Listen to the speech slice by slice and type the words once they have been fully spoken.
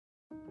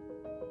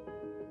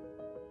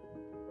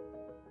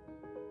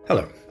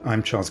Hello,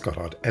 I'm Charles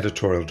Goddard,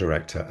 Editorial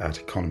Director at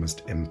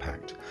Economist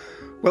Impact.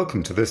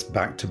 Welcome to this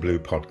Back to Blue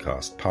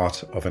podcast,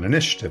 part of an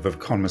initiative of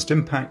Economist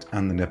Impact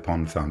and the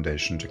Nippon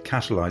Foundation to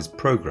catalyse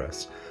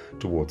progress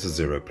towards a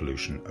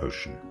zero-pollution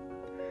ocean.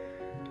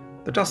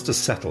 The dust has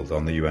settled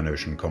on the UN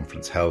Ocean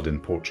Conference held in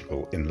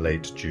Portugal in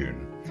late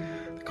June.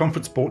 The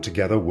conference brought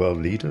together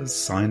world leaders,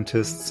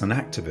 scientists and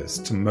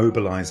activists to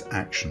mobilise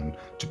action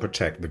to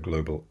protect the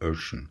global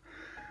ocean.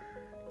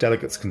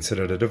 Delegates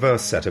considered a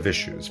diverse set of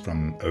issues,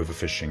 from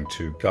overfishing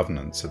to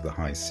governance of the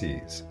high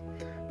seas.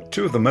 But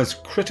two of the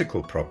most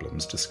critical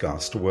problems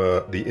discussed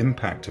were the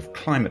impact of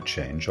climate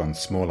change on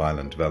small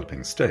island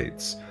developing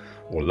states,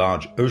 or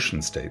large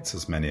ocean states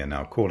as many are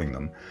now calling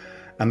them,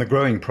 and the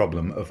growing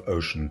problem of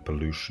ocean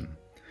pollution.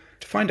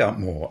 To find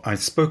out more, I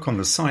spoke on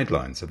the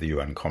sidelines of the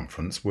UN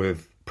conference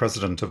with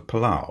President of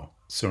Palau,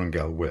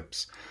 Surangel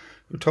Wipes,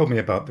 who told me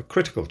about the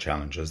critical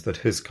challenges that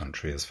his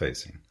country is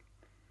facing.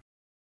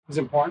 Is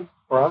important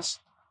for us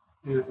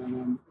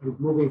and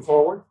moving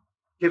forward,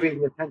 giving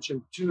the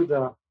attention to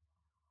the,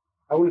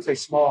 I wouldn't say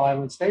small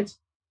island states.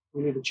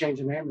 We need to change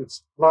the name.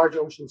 It's large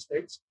ocean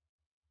states.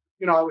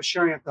 You know, I was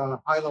sharing at the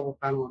high-level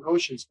panel on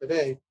oceans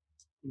today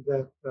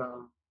that,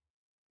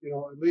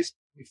 at least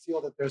we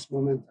feel that there's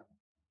momentum.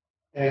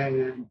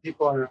 And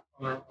people are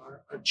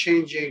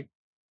changing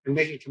and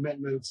making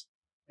commitments.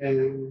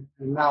 And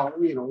now,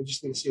 we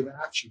just need to see the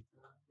action.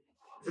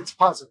 It's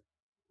positive.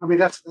 I mean,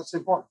 that's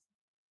important.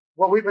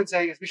 What we've been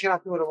saying is we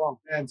cannot do it alone.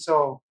 And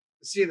so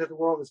to see that the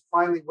world is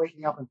finally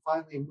waking up and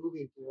finally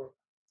moving forward.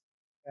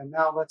 And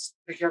now let's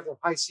take care of the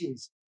high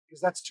seas, because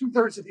that's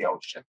 2/3 of the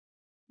ocean.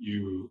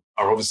 You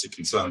are obviously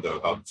concerned, though,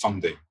 about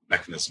funding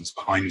mechanisms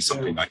behind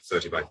something like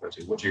 30 by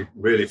 30. What do you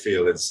really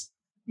feel is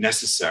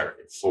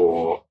necessary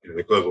for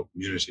the global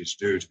community to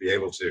do to be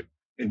able to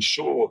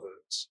ensure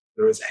that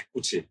there is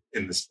equity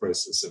in this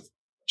process of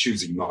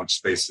choosing large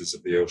spaces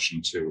of the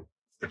ocean to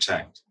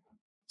protect?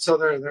 So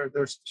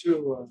there's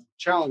two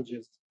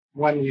challenges.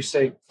 When you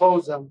say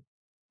close them,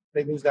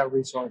 they lose that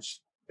resource.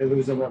 They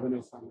lose the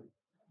revenue from it.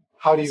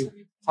 How do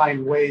you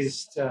find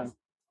ways to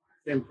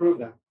improve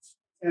that?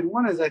 And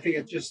one is, I think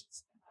it's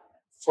just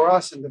for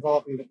us in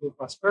developing the Blue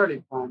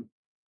Prosperity Plan,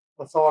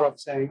 the thought of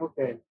saying,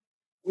 okay,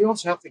 we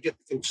also have to get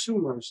the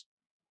consumers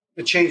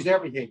to change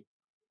their behavior.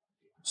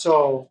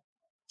 So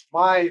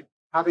by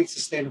having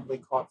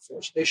sustainably caught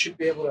fish, they should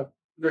be able to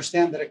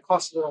understand that it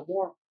costs a little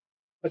more,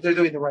 but they're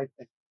doing the right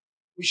thing.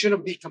 We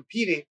shouldn't be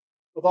competing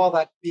with all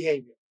that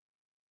behavior.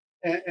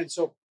 And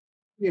so,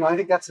 I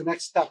think that's the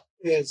next step,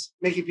 is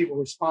making people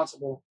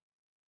responsible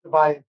to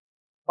buy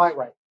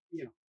right,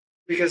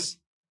 because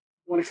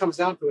when it comes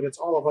down to it, it's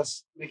all of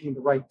us making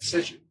the right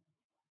decision.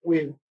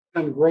 We've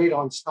done great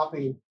on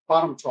stopping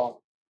bottom trawling.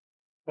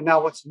 But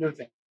now what's the new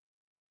thing?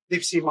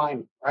 Deep sea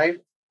mining, right?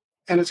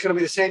 And it's going to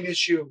be the same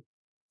issue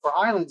for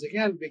islands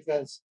again,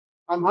 because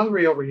I'm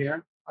hungry over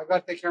here. I've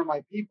got to take care of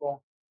my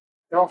people.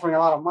 They're offering a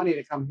lot of money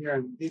to come here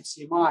and deep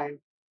sea mine.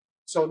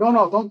 So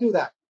no, don't do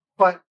that.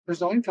 But there's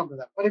no income to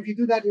that. But if you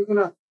do that, you're going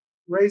to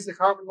raise the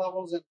carbon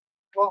levels.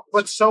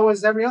 But so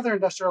is every other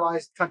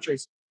industrialized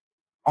countries.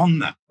 On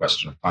that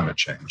question of climate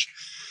change,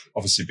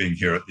 obviously being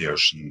here at the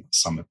Ocean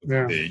Summit,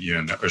 the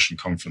UN Ocean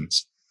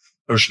Conference,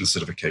 ocean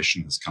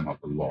acidification has come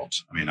up a lot.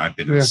 I mean, I've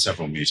been in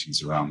several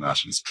meetings around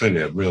that, and it's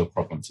clearly a real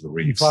problem for the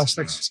reefs.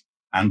 Plastics.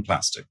 And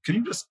plastic. Can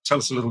you just tell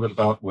us a little bit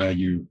about where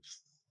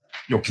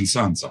your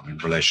concerns are in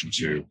relation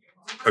to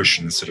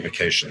ocean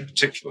acidification in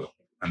particular,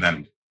 and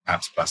then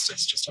perhaps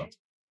plastics just after?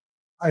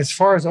 As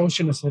far as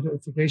ocean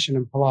acidification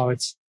in Palau,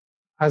 it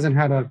hasn't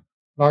had a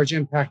large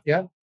impact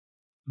yet,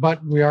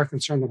 but we are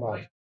concerned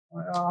about it.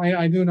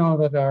 I do know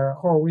that our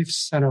Coral Reef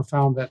Center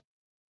found that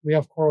we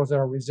have corals that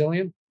are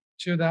resilient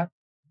to that,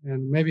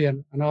 and maybe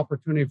an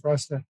opportunity for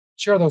us to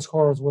share those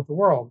corals with the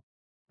world.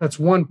 That's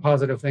one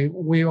positive thing.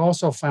 We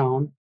also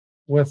found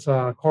with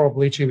coral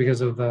bleaching,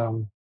 because of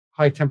the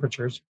high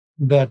temperatures,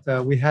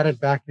 that we had it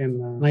back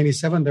in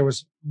 97. There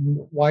was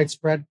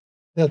widespread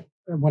that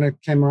when it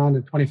came around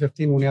in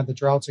 2015, when we had the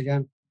droughts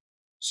again.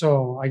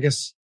 So I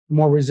guess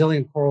more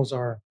resilient corals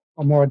are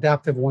more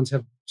adaptive ones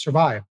have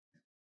survived,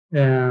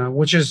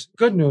 which is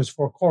good news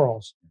for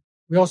corals.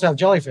 We also have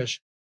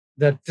jellyfish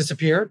that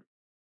disappeared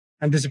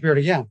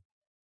again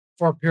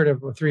for a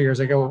period of 3 years.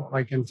 They go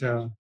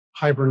into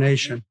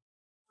hibernation.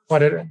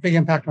 But a big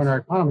impact on our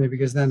economy,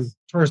 because then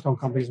tourists don't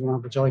come because we don't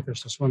have the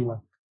jellyfish to swim with.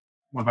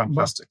 What about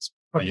plastics?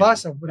 But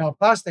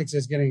plastics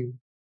is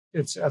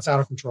it's out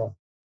of control.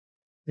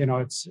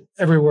 It's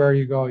everywhere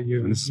you go.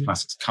 And this is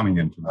plastics coming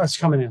in. It's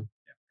coming in.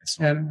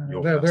 And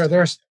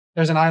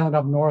there's an island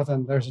up north,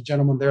 and there's a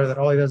gentleman there that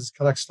all he does is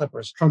collect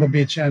slippers from the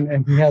beach, and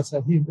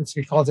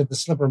he calls it the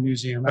Slipper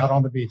Museum out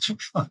on the beach.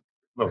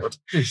 Lord.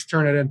 He's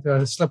turned it into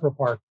a slipper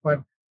park.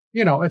 But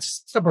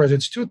it's slippers,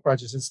 it's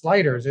toothbrushes, it's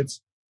lighters,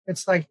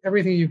 it's like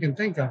everything you can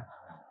think of.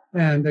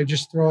 And they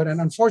just throw it.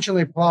 And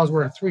unfortunately, Palau is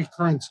where three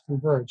currents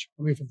converge,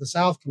 coming from the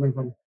south, coming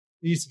from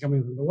the east, and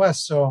coming from the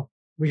west. So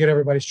we get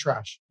everybody's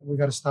trash. We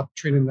got to stop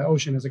treating the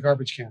ocean as a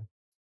garbage can.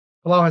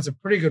 Palau has a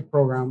pretty good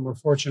program. We're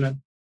fortunate.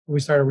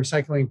 We started a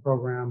recycling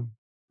program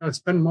It's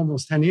been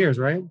almost 10 years,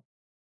 right?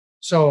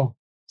 So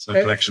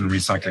collection and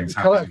recycling is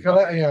happening.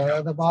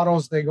 The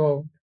bottles, they're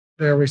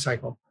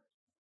recycled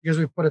because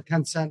we put a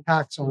 10-cent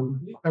tax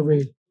on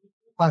every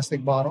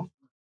plastic bottle.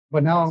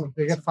 But now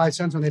they get 5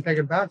 cents when they take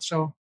it back.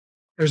 So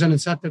there's an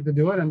incentive to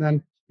do it. And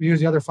then we use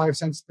the other 5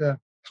 cents to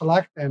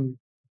collect and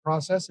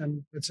process.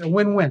 And it's a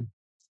win-win.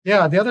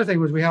 Yeah. The other thing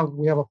was we have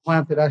a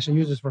plant that actually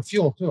uses for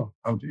fuel too.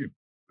 Oh, do you?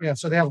 Yeah.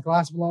 So they have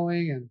glass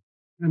blowing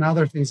and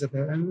other things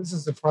and this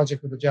is a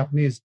project with the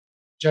Japanese.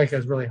 JICA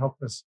has really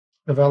helped us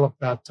develop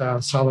that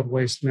solid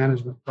waste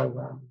management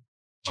program.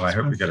 Well, I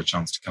hope we get a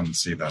chance to come and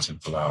see that in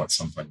Palau at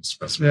some point.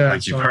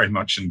 Thank you very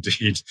much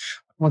indeed.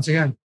 Once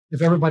again,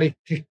 if everybody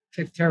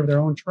take care of their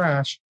own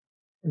trash,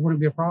 it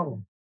wouldn't be a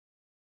problem.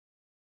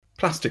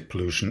 Plastic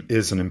pollution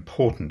is an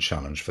important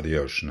challenge for the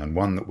ocean and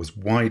one that was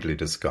widely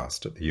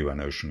discussed at the UN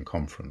Ocean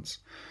Conference.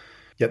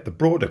 Yet the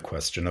broader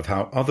question of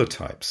how other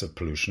types of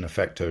pollution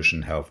affect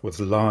ocean health was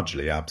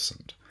largely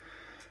absent.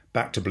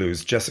 Back to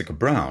Blue's Jessica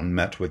Brown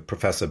met with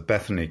Professor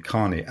Bethany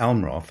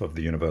Carney-Elmroth of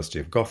the University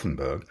of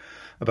Gothenburg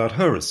about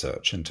her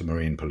research into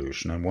marine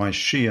pollution and why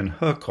she and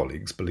her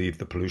colleagues believe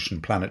the pollution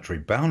planetary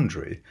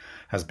boundary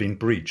has been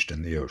breached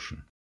in the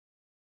ocean.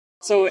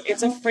 So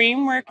it's a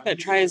framework that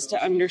tries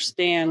to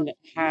understand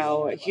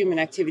how human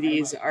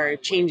activities are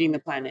changing the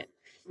planet.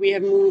 We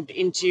have moved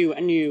into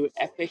a new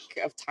epoch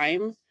of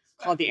time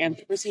called the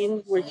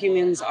Anthropocene, where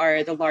humans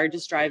are the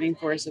largest driving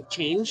force of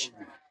change.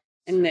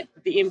 And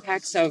the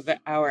impacts of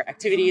our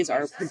activities,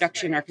 our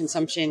production, our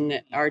consumption,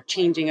 our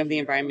changing of the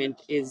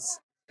environment is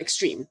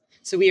extreme.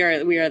 So we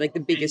are like the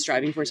biggest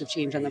driving force of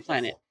change on the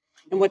planet.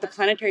 And what the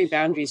planetary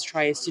boundaries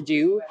tries to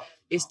do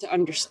is to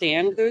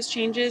understand those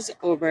changes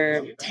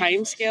over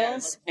time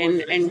scales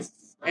and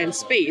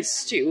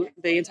space too,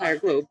 the entire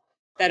globe,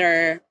 that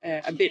are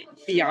a bit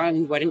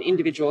beyond what an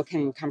individual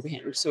can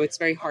comprehend. So it's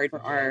very hard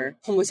for our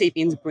Homo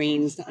sapiens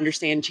brains to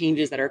understand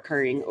changes that are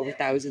occurring over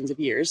thousands of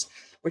years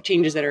or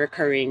changes that are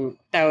occurring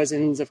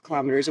thousands of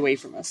kilometers away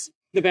from us.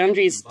 The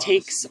boundaries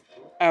takes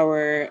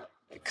our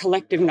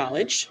collective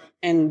knowledge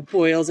and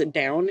boils it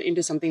down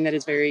into something that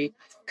is very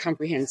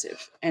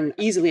comprehensive and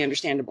easily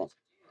understandable.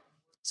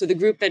 So the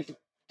group that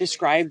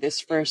described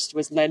this first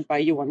was led by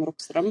Johan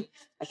Rockström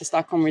at the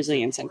Stockholm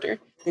Resilience Center.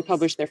 They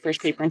published their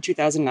first paper in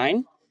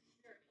 2009.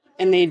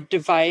 And they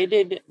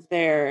divided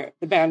the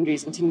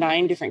boundaries into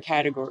 9 different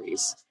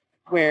categories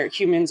where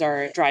humans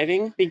are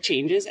driving big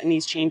changes, and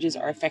these changes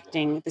are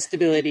affecting the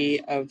stability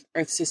of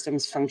Earth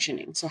systems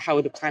functioning, so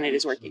how the planet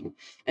is working.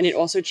 And it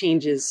also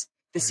changes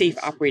the safe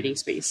operating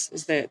space,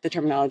 is the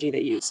terminology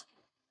they use.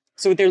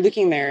 So what they're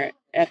looking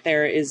at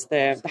there is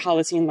the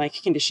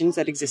Holocene-like conditions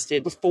that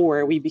existed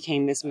before we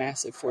became this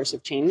massive force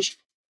of change.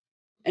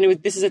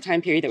 And this is a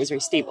time period that was very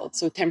stable.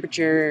 So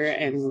temperature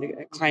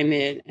and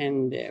climate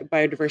and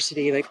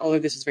biodiversity, like all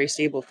of this is very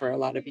stable for a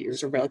lot of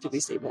years, or relatively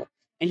stable.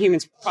 And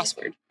humans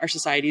prospered. Our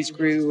societies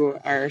grew,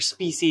 our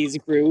species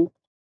grew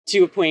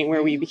to a point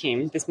where we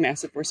became this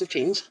massive force of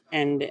change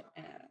and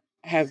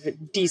have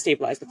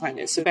destabilized the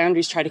planet. So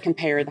boundaries try to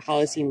compare the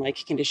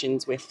Holocene-like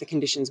conditions with the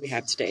conditions we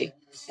have today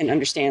and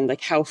understand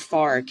like how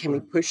far can we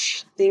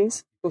push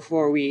things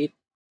before we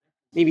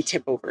maybe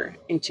tip over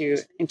into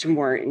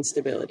more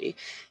instability,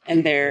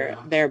 and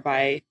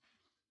thereby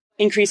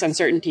increase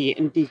uncertainty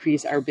and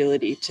decrease our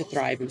ability to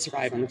thrive and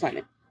survive on the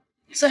planet.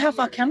 So how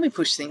far can we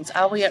push things?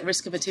 Are we at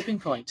risk of a tipping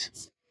point?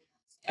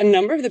 A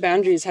number of the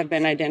boundaries have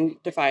been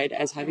identified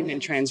as having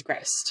been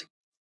transgressed.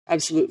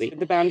 Absolutely.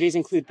 The boundaries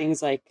include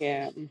things like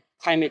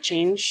climate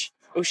change,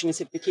 ocean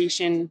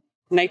acidification,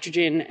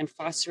 nitrogen and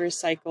phosphorus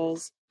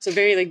cycles. So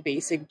very like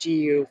basic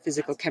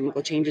geophysical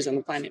chemical changes on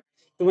the planet.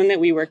 The one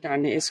that we worked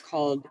on is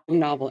called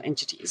novel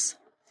entities.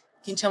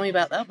 Can you tell me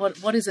about that?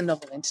 What is a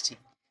novel entity?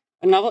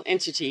 A novel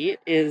entity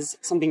is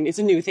something, it's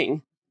a new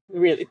thing,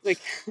 really, like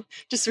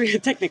just really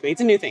technically,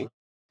 it's a new thing.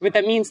 But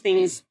that means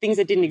things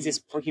that didn't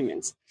exist before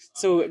humans.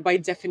 So by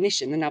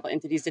definition, the novel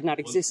entities did not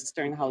exist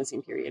during the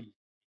Holocene period.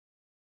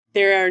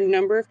 There are a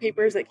number of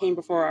papers that came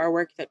before our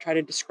work that try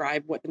to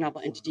describe what the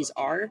novel entities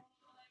are.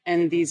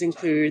 And these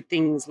include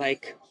things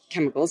like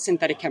chemicals,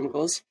 synthetic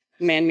chemicals,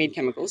 man-made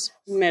chemicals.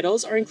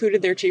 Metals are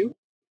included there too.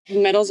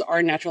 Metals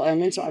are natural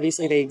elements, so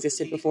obviously they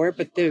existed before,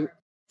 but the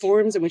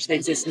forms in which they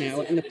exist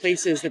now and the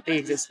places that they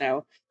exist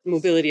now, the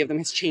mobility of them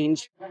has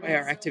changed by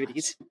our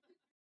activities.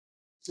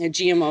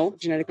 GMO,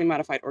 genetically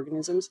modified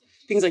organisms,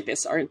 things like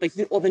this are like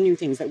all the new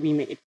things that we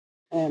made.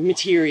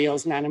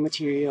 Materials,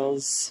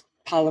 nanomaterials,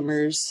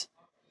 polymers,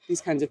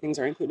 these kinds of things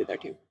are included there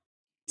too.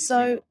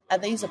 So are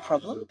these a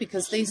problem?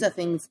 Because these are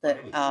things that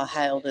are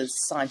hailed as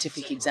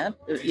scientific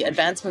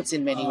advancements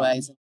in many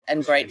ways,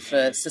 and great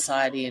for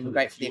society and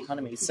great for the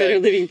economy. So better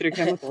living through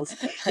chemicals.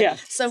 Yeah.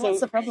 So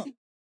what's the problem?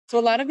 So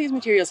a lot of these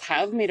materials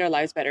have made our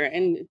lives better.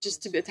 And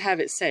just to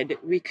have it said,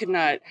 we could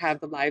not have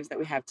the lives that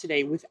we have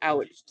today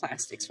without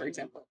plastics, for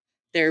example.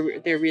 They're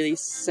really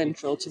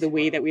central to the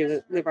way that we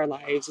live our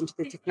lives and to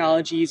the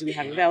technologies we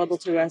have available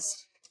to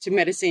us, to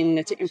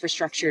medicine, to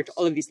infrastructure, to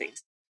all of these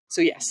things. So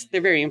yes,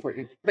 they're very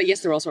important. But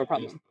yes, they're also a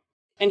problem.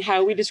 And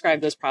how we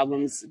describe those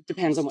problems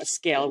depends on what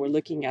scale we're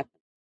looking at.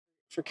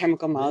 For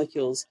chemical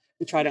molecules,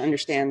 we try to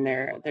understand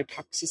their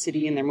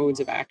toxicity and their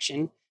modes of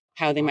action,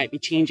 how they might be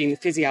changing the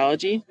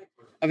physiology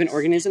of an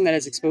organism that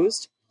is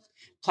exposed.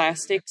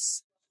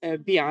 Plastics,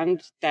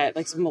 beyond that,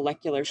 like some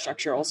molecular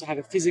structure, also have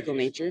a physical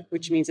nature,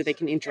 which means that they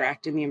can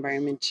interact in the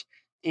environment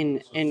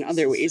in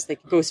other ways.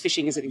 Like ghost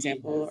fishing is an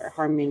example, or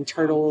harming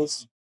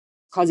turtles,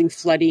 causing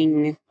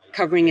flooding,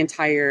 covering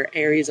entire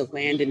areas of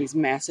land in these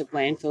massive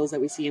landfills that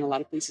we see in a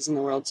lot of places in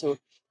the world. So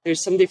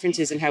there's some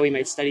differences in how we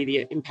might study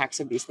the impacts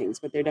of these things,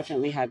 but they're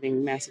definitely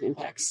having massive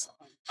impacts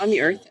on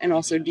the Earth and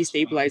also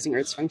destabilizing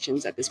Earth's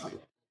functions at this point.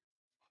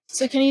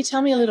 So can you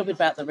tell me a little bit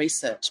about the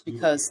research?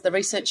 Because the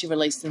research you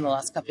released in the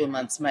last couple of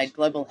months made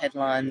global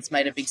headlines,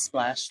 made a big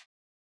splash.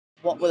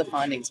 What were the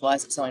findings? Why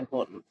is it so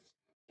important?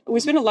 We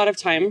spent a lot of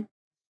time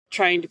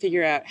trying to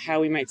figure out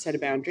how we might set a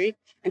boundary.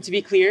 And to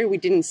be clear, we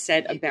didn't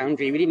set a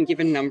boundary. We didn't give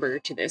a number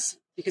to this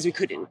because we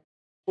couldn't.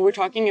 What we're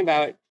talking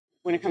about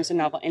when it comes to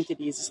novel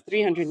entities is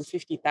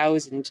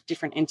 350,000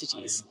 different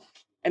entities.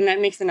 And that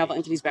makes the novel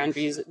entities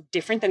boundaries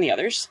different than the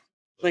others.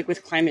 Like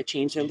with climate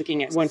change, they're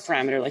looking at one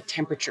parameter like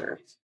temperature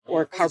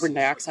or carbon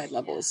dioxide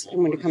levels.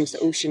 And when it comes to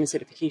ocean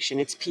acidification,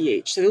 it's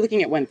pH. So they're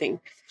looking at one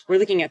thing. We're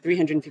looking at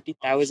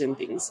 350,000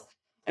 things.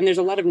 And there's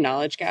a lot of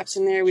knowledge gaps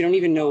in there. We don't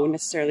even know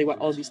necessarily what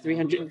all these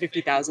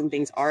 350,000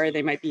 things are.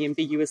 They might be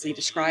ambiguously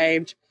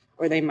described,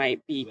 or they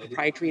might be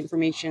proprietary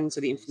information,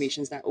 so the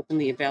information is not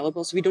openly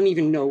available. So we don't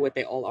even know what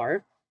they all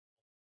are.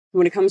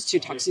 When it comes to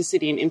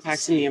toxicity and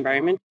impacts in the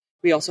environment,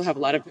 we also have a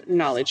lot of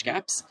knowledge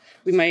gaps.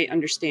 We might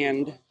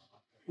understand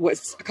what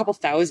a couple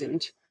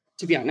thousand,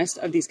 to be honest,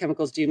 of these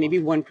chemicals do. Maybe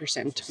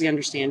 1%. We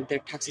understand their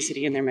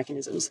toxicity and their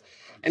mechanisms.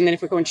 And then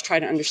if we're going to try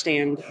to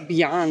understand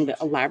beyond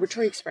a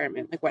laboratory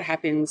experiment, like what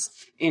happens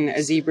in a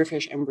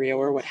zebrafish embryo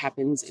or what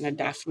happens in a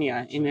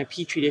Daphnia in a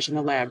petri dish in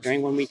the lab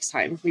during 1 week's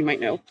time, we might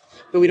know.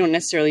 But we don't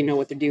necessarily know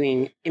what they're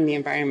doing in the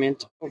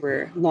environment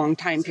over long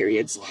time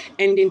periods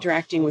and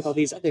interacting with all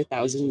these other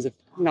thousands of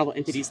novel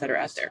entities that are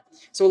out there.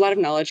 So a lot of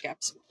knowledge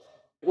gaps.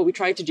 What we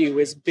tried to do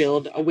was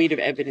build a weight of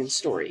evidence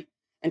story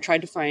and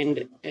tried to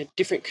find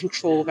different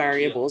control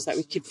variables that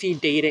we could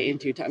feed data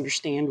into to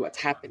understand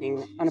what's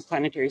happening on a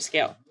planetary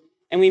scale.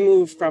 And we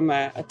moved from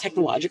a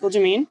technological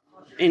domain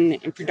in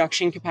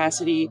production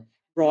capacity,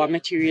 raw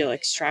material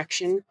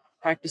extraction,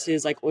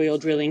 practices like oil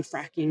drilling,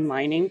 fracking,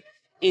 mining,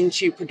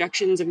 into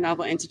productions of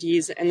novel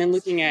entities, and then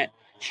looking at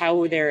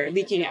how they're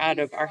leaking out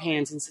of our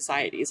hands in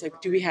societies.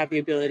 Like, do we have the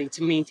ability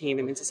to maintain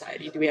them in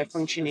society? Do we have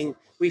functioning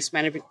waste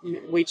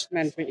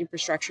management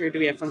infrastructure? Do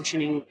we have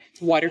functioning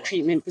water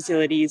treatment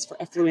facilities for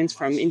effluents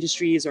from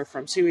industries or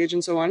from sewage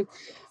and so on?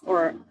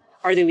 Or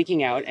are they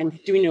leaking out? And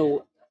do we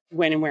know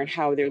when and where and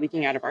how they're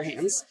leaking out of our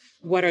hands?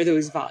 What are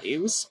those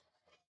volumes?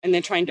 And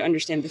then trying to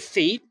understand the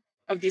fate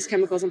of these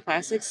chemicals and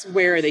plastics.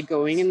 Where are they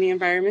going in the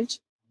environment?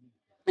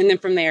 And then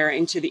from there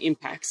into the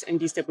impacts and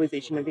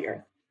destabilization of the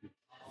Earth.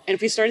 And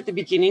if we start at the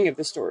beginning of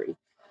the story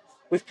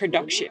with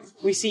production,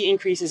 we see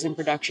increases in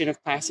production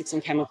of plastics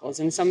and chemicals,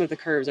 and some of the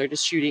curves are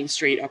just shooting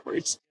straight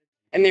upwards,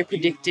 and they're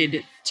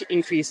predicted to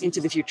increase into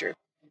the future.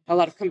 A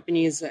lot of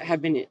companies have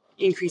been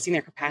increasing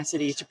their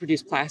capacity to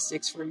produce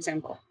plastics, for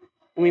example,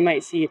 and we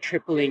might see a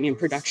tripling in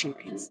production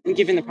rates. And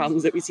given the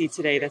problems that we see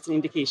today, that's an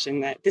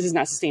indication that this is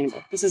not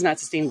sustainable. This is not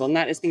sustainable,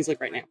 not as things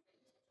look right now.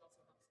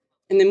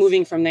 And then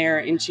moving from there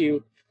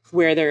into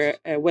whether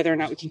or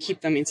not we can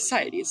keep them in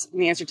societies. And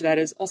the answer to that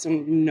is also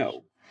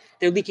no.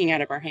 They're leaking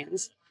out of our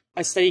hands.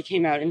 A study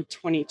came out in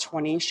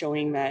 2020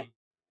 showing that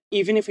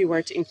even if we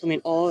were to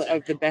implement all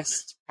of the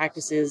best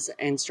practices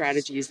and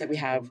strategies that we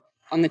have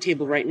on the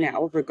table right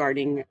now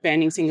regarding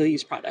banning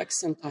single-use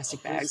products and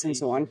plastic bags and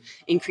so on,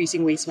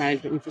 increasing waste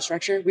management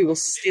infrastructure, we will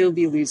still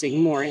be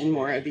losing more and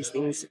more of these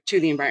things to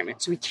the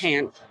environment. So we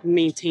can't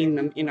maintain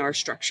them in our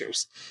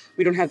structures.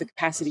 We don't have the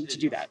capacity to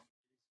do that.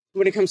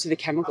 When it comes to the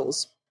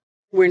chemicals,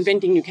 we're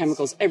inventing new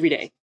chemicals every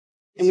day,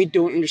 and we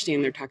don't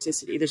understand their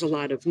toxicity. There's a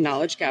lot of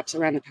knowledge gaps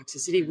around the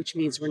toxicity, which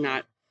means we're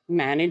not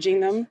managing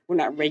them, we're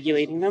not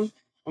regulating them,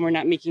 and we're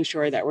not making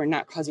sure that we're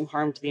not causing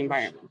harm to the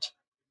environment.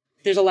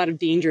 There's a lot of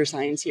danger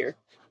signs here.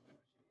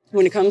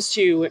 When it comes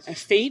to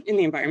fate in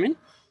the environment,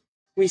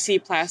 we see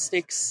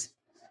plastics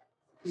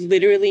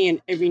literally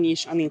in every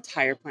niche on the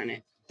entire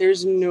planet.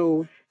 There's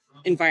no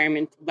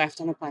environment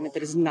left on the planet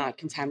that is not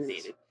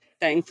contaminated.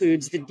 That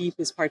includes the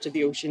deepest parts of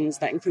the oceans,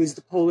 that includes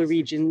the polar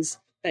regions,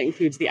 that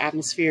includes the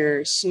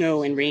atmosphere,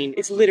 snow and rain.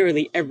 It's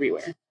literally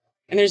everywhere.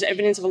 And there's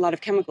evidence of a lot of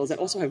chemicals that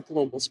also have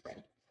global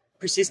spread.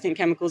 Persistent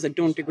chemicals that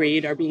don't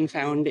degrade are being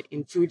found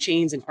in food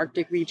chains in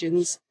Arctic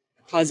regions,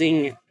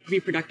 causing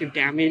reproductive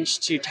damage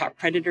to top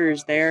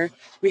predators there.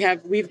 We've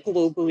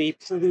globally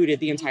polluted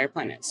the entire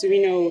planet. So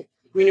we know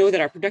that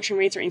our production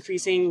rates are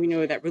increasing. We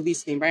know that release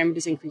to the environment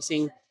is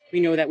increasing. We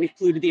know that we've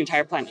polluted the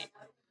entire planet.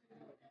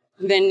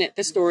 Then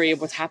the story of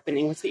what's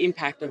happening, what's the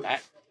impact of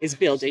that, is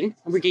building.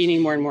 We're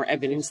gaining more and more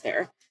evidence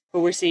there.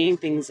 But we're seeing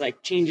things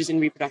like changes in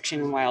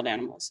reproduction in wild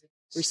animals.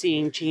 We're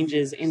seeing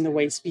changes in the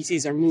way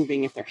species are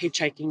moving if they're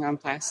hitchhiking on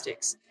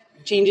plastics.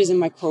 Changes in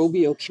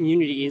microbial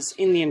communities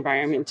in the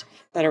environment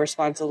that are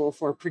responsible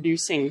for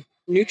producing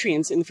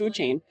nutrients in the food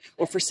chain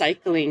or for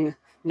cycling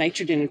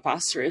nitrogen and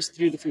phosphorus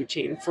through the food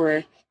chain,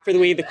 for the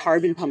way the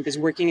carbon pump is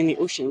working in the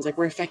oceans. Like,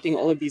 we're affecting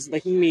all of these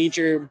like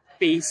major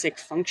basic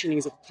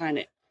functionings of the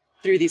planet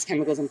through these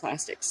chemicals and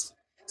plastics.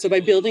 So by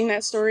building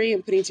that story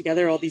and putting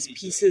together all these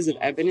pieces of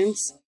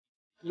evidence,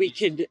 we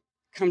could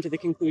come to the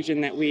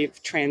conclusion that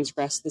we've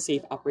transgressed the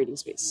safe operating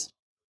space.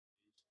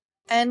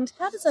 And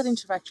how does that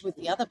interact with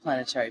the other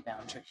planetary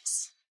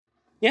boundaries?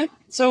 Yeah,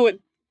 so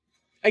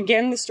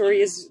again, the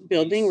story is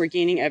building. We're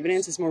gaining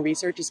evidence as more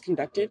research is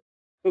conducted,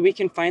 but we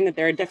can find that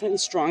there are definitely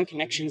strong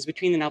connections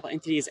between the novel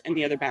entities and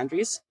the other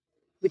boundaries.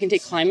 We can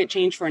take climate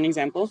change for an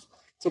example.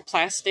 So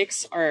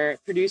plastics are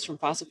produced from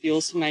fossil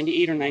fuels to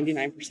 98 or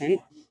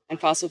 99%, and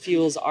fossil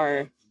fuels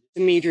are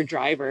the major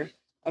driver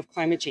of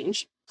climate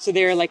change. So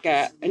they're like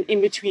an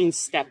in-between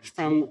step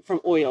from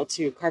oil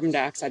to carbon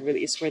dioxide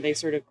release, where they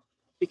sort of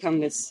become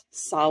this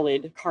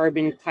solid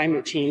carbon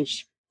climate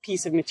change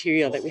piece of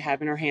material that we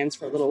have in our hands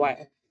for a little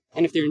while.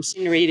 And if they're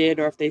incinerated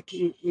or if they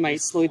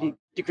might slowly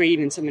degrade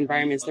in some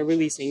environments, they're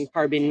releasing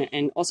carbon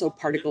and also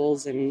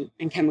particles and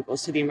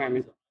chemicals to the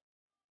environment.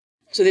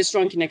 So there's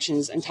strong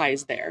connections and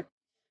ties there.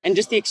 And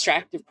just the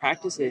extractive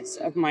practices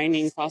of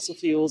mining fossil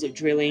fuels, of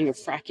drilling, of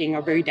fracking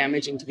are very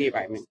damaging to the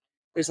environment.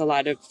 There's a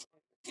lot of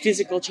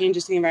physical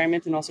changes to the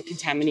environment and also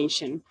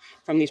contamination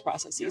from these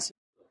processes.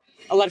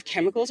 A lot of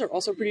chemicals are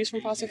also produced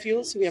from fossil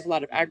fuels. So we have a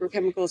lot of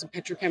agrochemicals and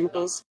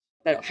petrochemicals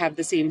that have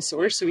the same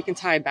source. So we can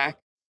tie back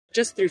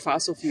just through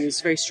fossil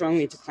fuels very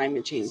strongly to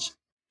climate change.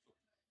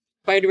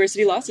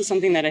 Biodiversity loss is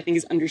something that I think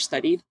is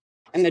understudied,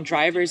 and the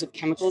drivers of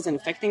chemicals and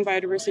affecting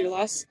biodiversity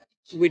loss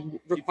would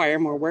require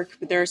more work,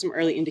 but there are some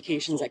early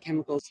indications that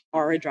chemicals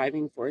are a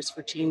driving force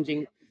for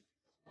changing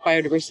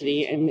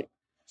biodiversity and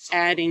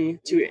adding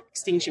to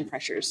extinction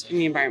pressures in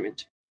the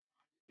environment.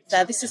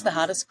 Now, this is the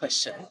hardest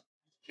question.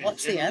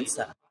 What's the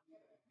answer?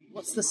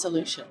 What's the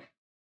solution?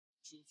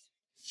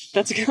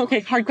 That's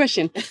okay, hard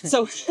question.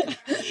 So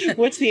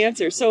what's the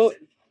answer? So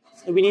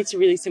we need to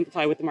really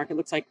simplify what the market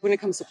looks like. When it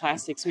comes to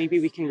plastics, maybe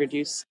we can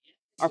reduce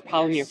our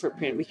polymer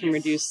footprint. We can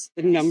reduce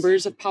the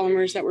numbers of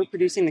polymers that we're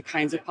producing, the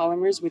kinds of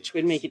polymers, which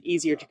would make it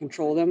easier to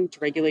control them, to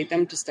regulate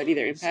them, to study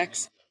their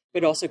impacts,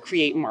 but also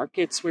create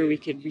markets where we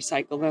could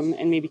recycle them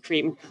and maybe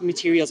create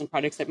materials and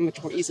products that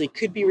much more easily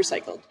could be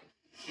recycled.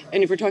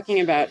 And if we're talking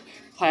about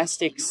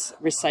plastics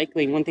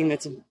recycling, one thing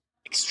that's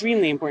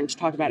extremely important to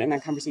talk about in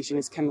that conversation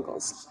is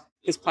chemicals.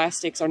 Because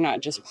plastics are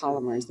not just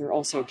polymers, they're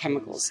also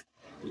chemicals,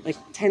 like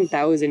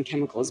 10,000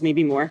 chemicals,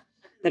 maybe more,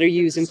 that are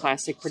used in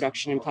plastic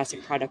production and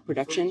plastic product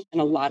production. And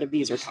a lot of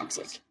these are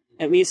toxic.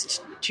 At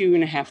least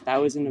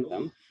 2,500 of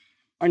them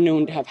are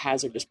known to have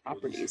hazardous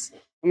properties.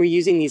 And we're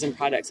using these in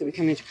products that we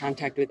come into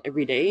contact with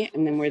every day,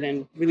 and then we're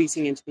then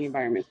releasing into the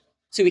environment.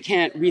 So we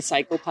can't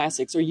recycle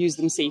plastics or use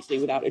them safely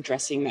without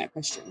addressing that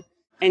question.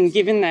 And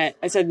given that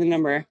I said the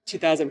number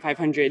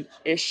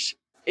 2,500-ish,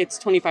 it's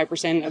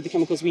 25% of the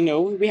chemicals we know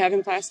we have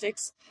in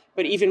plastics,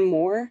 but even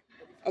more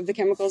of the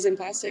chemicals in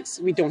plastics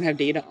we don't have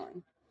data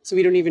on. So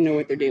we don't even know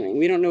what they're doing.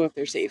 We don't know if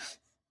they're safe.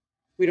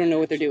 We don't know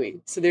what they're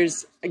doing. So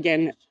there's,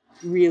 again,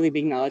 really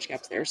big knowledge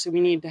gaps there. So we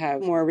need to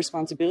have more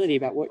responsibility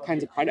about what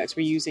kinds of products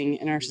we're using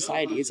in our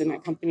societies, and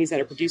that companies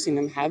that are producing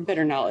them have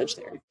better knowledge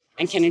there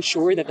and can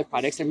ensure that the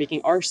products they're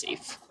making are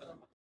safe.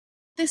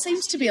 There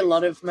seems to be a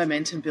lot of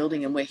momentum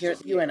building, and we're here at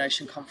the UN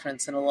Ocean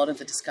Conference, and a lot of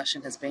the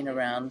discussion has been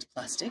around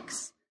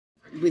plastics.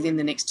 Within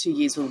the next 2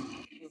 years, we'll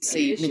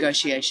see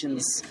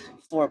negotiations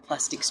for a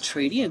plastics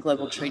treaty, a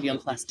global treaty on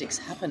plastics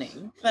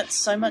happening. But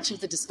so much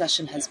of the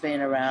discussion has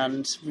been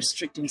around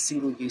restricting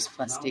single-use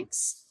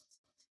plastics,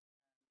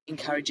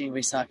 encouraging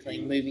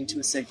recycling, moving to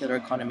a circular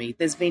economy.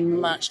 There's been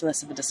much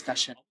less of a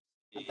discussion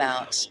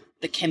about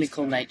the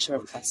chemical nature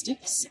of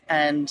plastics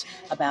and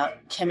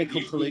about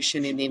chemical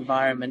pollution in the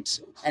environment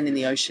and in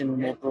the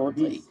ocean more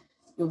broadly.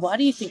 Why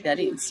do you think that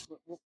is?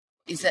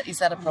 Is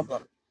that a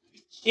problem?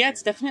 Yeah,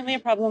 it's definitely a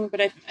problem, but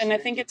I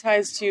think it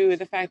ties to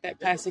the fact that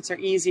plastics are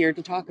easier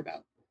to talk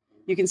about.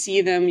 You can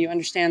see them, you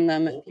understand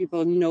them,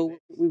 people know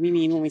what we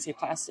mean when we say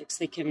plastics.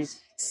 They can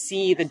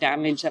see the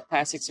damage that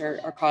plastics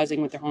are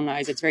causing with their own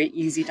eyes. It's very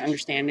easy to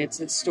understand. It's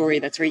a story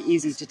that's very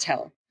easy to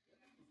tell.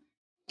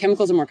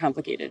 Chemicals are more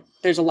complicated.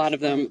 There's a lot of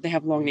them. They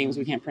have long names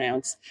we can't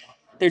pronounce.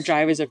 Their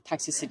drivers of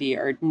toxicity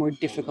are more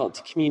difficult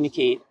to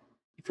communicate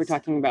if we're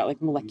talking about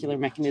like molecular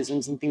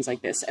mechanisms and things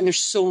like this. And there's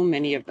so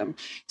many of them.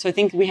 So I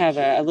think we have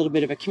a little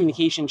bit of a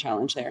communication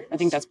challenge there. I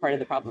think that's part of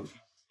the problem.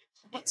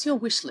 What's your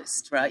wish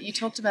list, right? You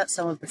talked about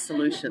some of the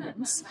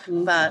solutions,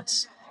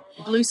 but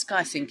blue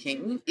sky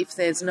thinking, if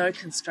there's no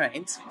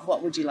constraints,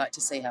 what would you like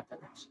to see happen?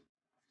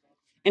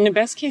 In the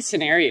best case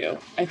scenario,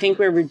 I think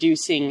we're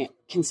reducing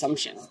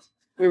consumption.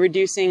 We're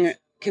reducing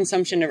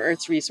consumption of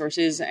Earth's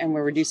resources, and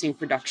we're reducing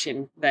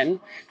production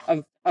then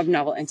of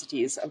novel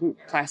entities, of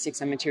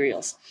plastics and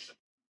materials.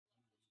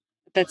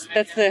 That's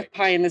the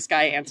pie in the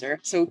sky answer.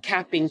 So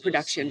capping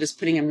production, just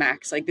putting a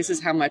max, like this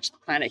is how much the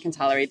planet can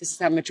tolerate. This is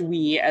how much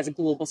we as a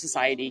global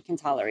society can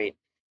tolerate.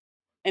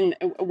 And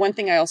one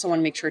thing I also want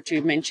to make sure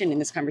to mention in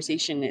this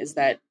conversation is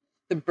that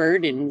the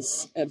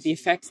burdens of the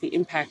effects, the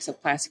impacts of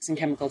plastics and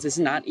chemicals is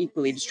not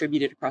equally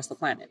distributed across the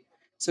planet.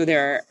 So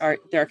there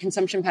are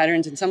consumption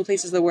patterns in some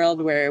places of the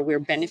world where we're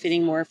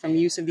benefiting more from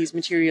use of these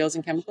materials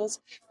and chemicals,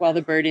 while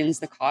the burdens,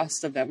 the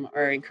cost of them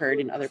are incurred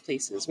in other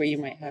places where you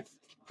might have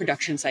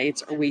production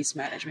sites or waste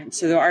management.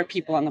 So there are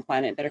people on the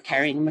planet that are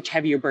carrying a much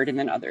heavier burden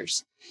than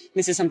others.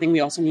 This is something we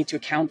also need to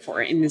account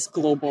for in this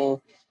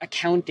global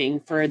accounting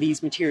for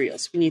these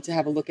materials. We need to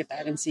have a look at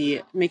that and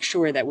make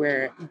sure that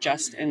we're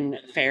just and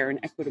fair and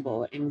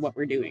equitable in what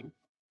we're doing.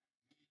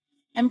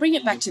 And bring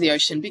it back to the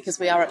ocean, because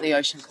we are at the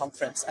Ocean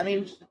Conference. I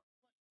mean,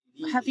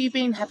 have you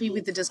been happy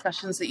with the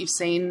discussions that you've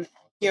seen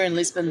here in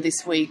Lisbon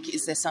this week?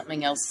 Is there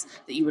something else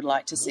that you would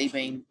like to see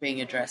being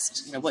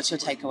addressed? What's your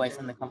takeaway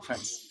from the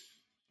conference?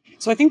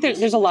 So I think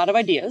there's a lot of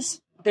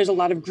ideas. There's a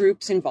lot of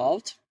groups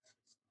involved.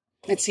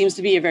 It seems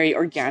to be a very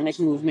organic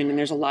movement, and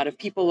there's a lot of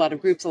people, a lot of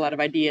groups, a lot of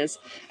ideas.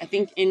 I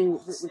think in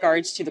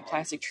regards to the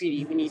plastic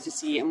treaty, we need to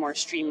see a more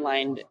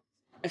streamlined,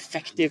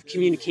 effective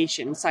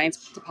communication.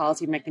 Science to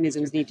policy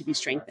mechanisms need to be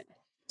strengthened.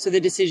 So the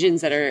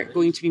decisions that are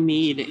going to be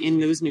made in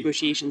those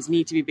negotiations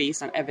need to be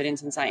based on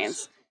evidence and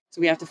science.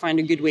 So we have to find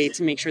a good way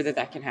to make sure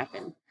that can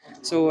happen.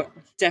 So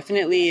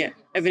definitely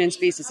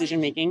evidence-based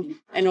decision-making,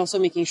 and also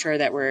making sure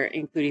that we're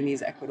including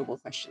these equitable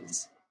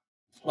questions.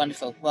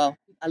 Wonderful. Well,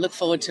 I look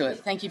forward to it.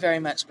 Thank you very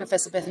much,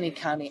 Professor Bethany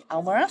Carney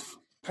Almarath,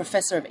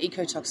 Professor of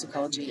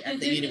Ecotoxicology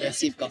at the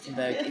University of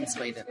Gothenburg in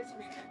Sweden.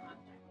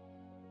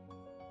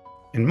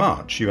 In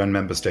March, UN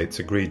member states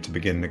agreed to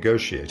begin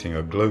negotiating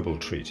a global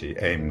treaty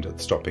aimed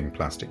at stopping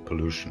plastic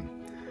pollution.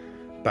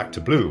 Back to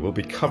Blue will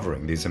be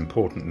covering these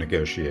important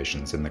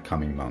negotiations in the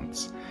coming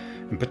months.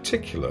 In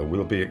particular,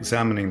 we'll be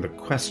examining the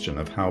question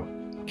of how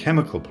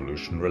chemical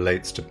pollution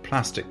relates to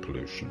plastic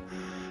pollution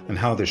and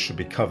how this should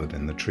be covered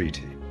in the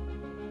treaty.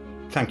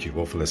 Thank you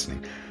all for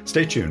listening.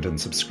 Stay tuned and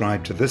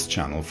subscribe to this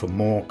channel for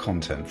more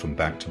content from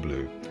Back to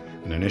Blue,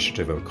 an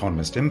initiative of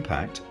Economist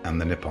Impact and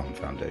the Nippon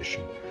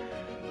Foundation.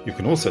 You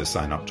can also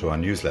sign up to our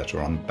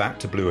newsletter on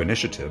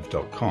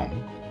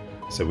backtoblueinitiative.com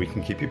so we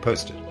can keep you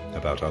posted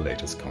about our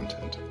latest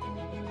content.